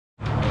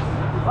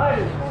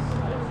Ladies,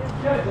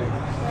 judges.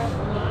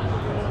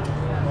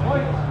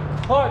 Point,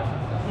 Clark.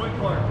 Point,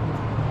 Clark.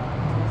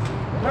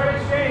 Third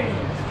exchange.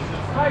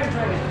 Fighting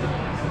training.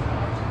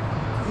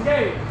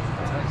 Engage.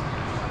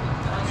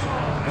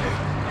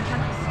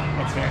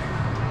 That's fair.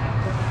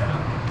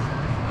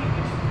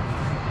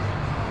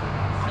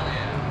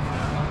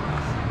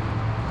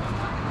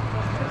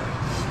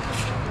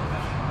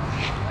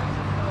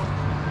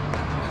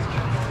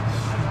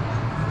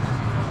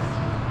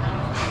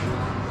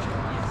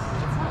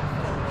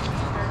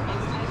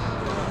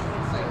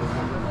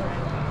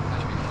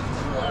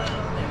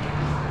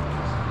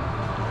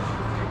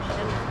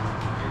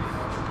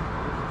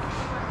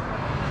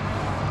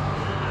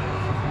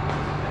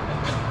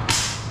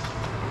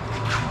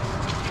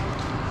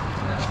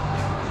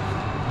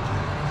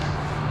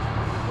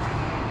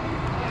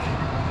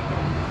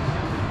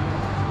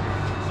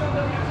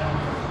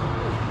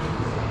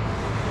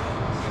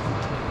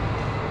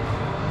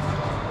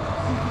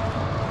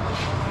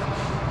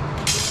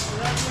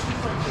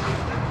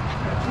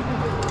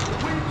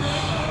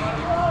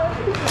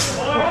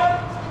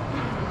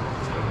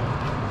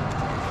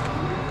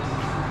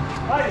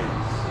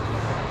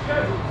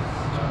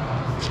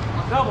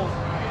 Double.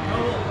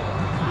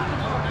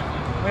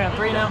 We're on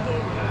 3 now.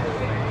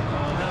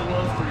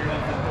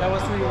 That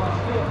was 3-1.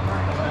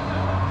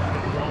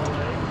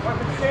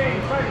 Weapon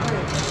exchange, fighting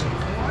training.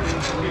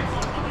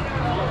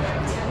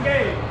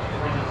 Engage.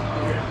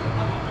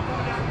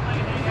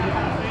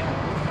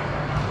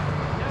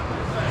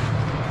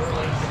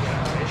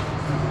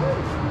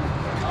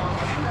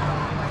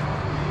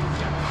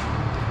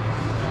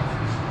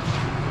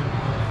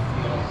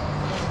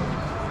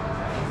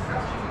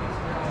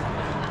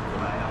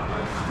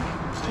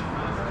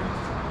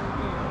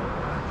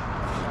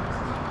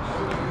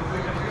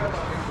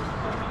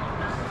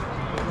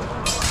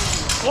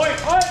 Point,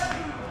 point!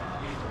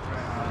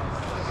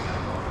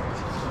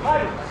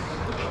 Fighting.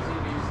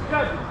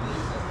 Judge.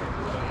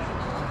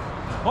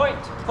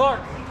 Point,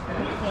 Clark.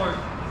 Clark.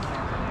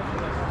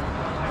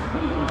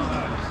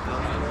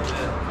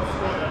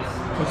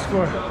 What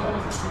score?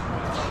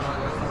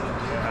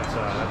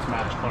 That's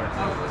match Clark.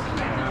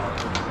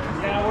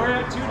 Yeah, we're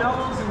at 2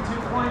 doubles and 2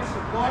 points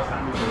for Clark.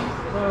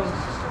 So,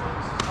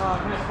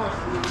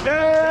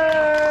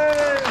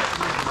 Yay!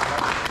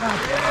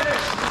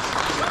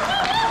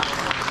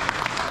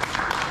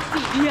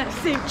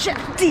 DSA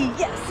chef,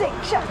 DSA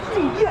chef,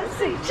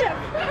 DSA chef.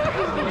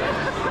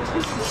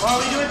 Are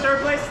we doing 3rd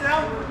place now?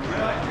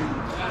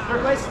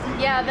 3rd place?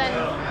 Yeah, then,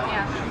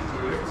 yeah.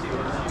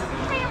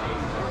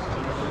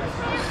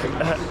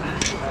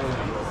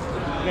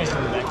 You guys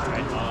come back,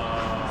 right?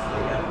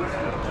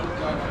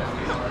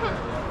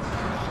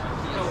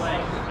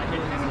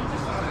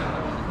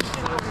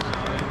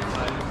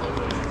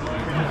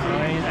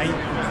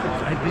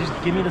 Just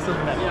give me the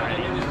silver medal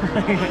already. I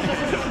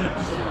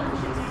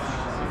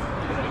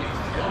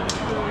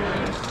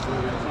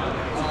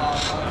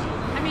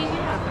mean,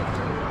 you have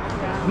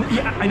it.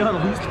 Yeah, I know how to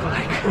lose, but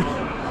like,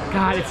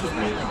 God, it's just,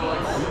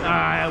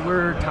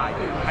 we're tied.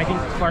 I think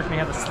Clark may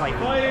have a slight.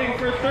 Fighting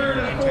for 3rd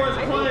and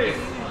 4th place.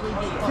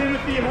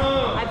 Timothy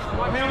Ho,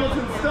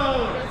 Hamilton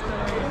Stone.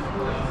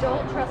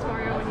 Don't trust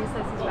Mario when he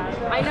says he's bad.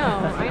 I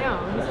know,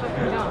 he's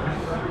fucking dumb.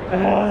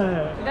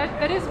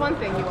 That is one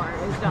thing you are,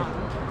 is dumb.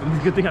 It's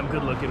a good thing I'm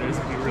good looking, or it's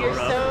gonna be real You're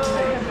rough. so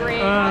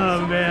great.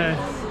 Oh man,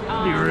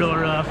 it'd be real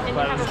rough and if you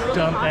I have was a really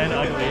dumb hot and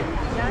ugly.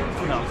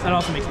 Yeah. No, that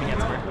also makes me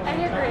handsome.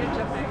 And you're great at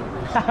jumping.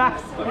 He's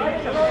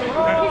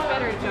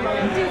better at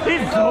jumping.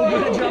 He's so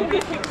good at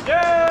jumping.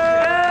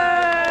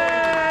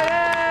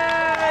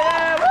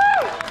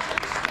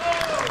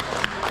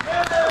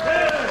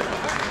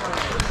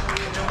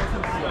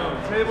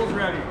 Table's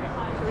ready.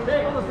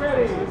 Table is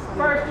ready.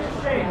 First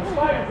exchange.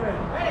 Fighting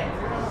ready.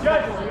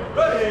 Judges,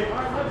 ready. All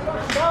right,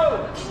 let's go.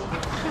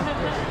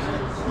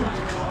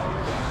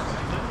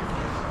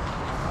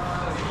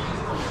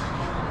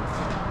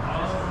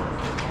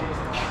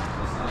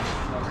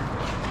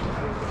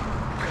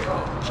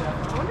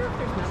 I wonder if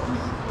there's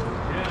medals.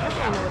 I guess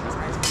I know what this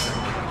prize is. Is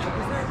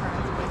there a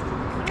prize?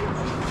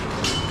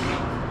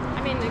 I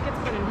mean, it gets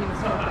put in Human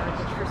Scorecard,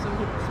 which for some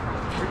people is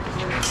probably.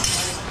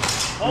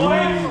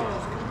 Wow.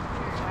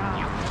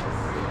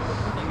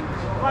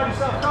 Fight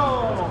yourself, go!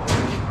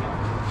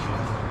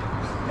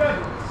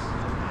 Judges.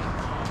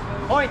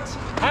 Point,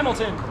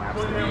 Hamilton.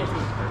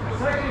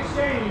 Second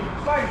exchange,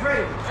 fight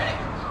ready.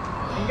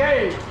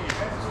 Engage.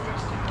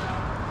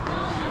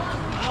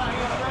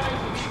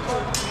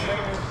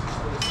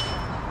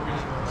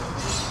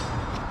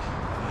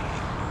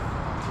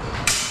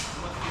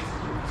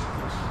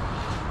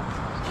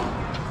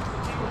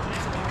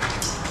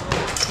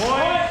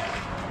 Point.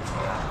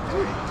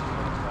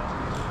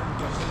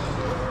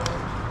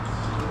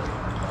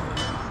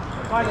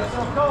 Fight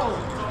yourself, go!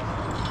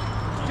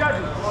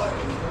 Judges.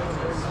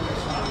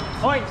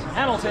 Point,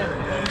 Hamilton.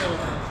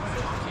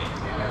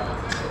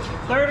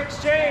 Third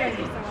exchange.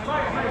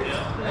 Fight ready.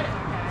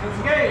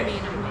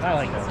 Engage. I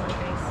like that.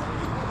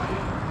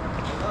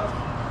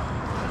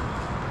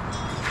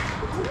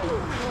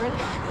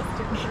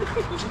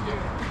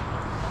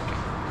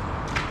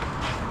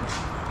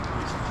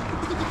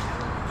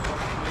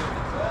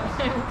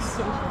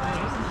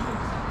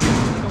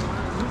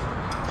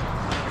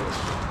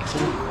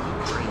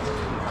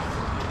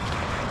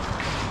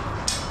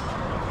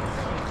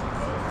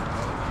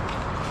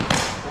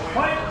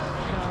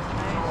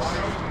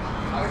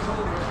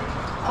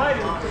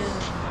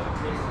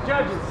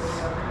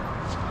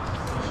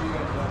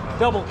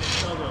 Double.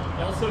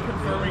 Also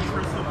confirming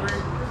first to three.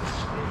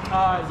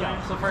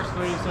 Yeah, so first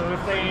three, so if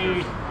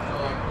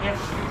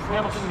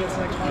Hamilton gets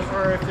the next one,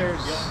 or if there's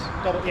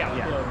double, yeah.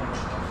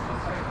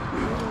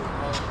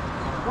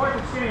 Point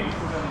exchange.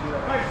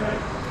 Right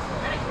side.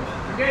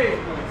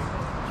 Engage.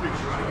 Make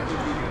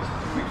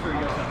sure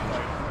you guys have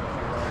fight.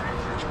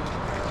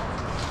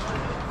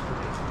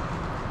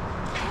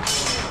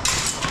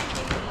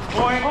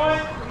 Point.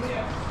 Point.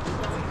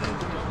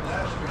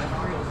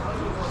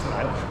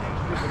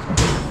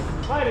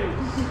 Fighting.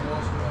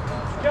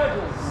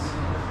 Judges.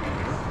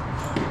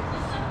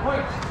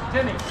 Point.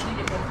 Timmy.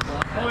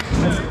 Point.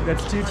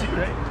 That's 2-2,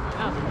 right?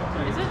 Oh,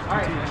 is it? All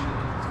right.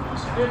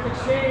 Fifth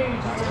exchange.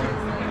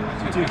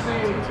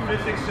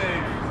 Fifth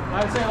exchange.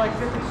 I'd say like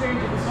fifth exchange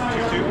at the side.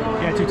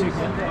 Yeah, 2-2. Two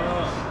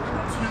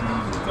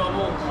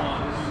double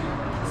one.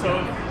 So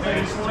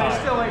it's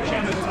Still like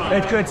chance of tie.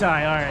 It's good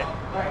tie, all right.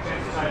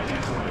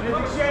 fifth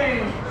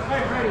exchange. All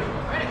right, ready.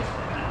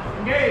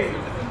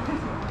 Engage.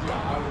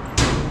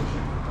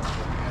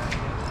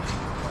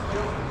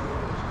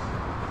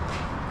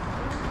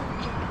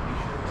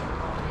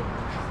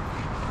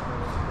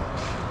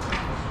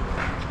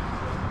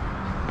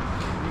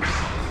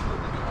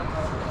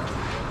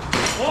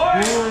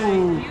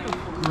 Ooh,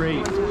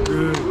 great,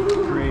 good,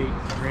 great.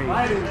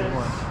 Good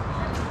one.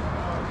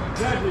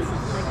 Judges.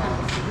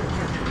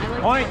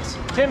 Point,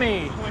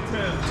 Timmy. Point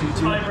 10.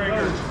 2-2.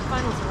 Tiebreaker.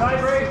 Finals are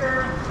Tiebreaker.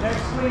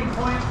 Next clean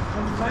point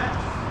from the match.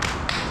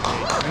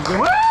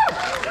 Woo!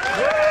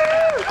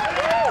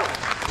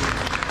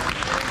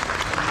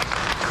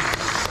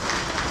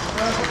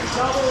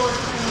 Double or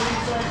 10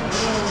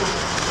 seconds.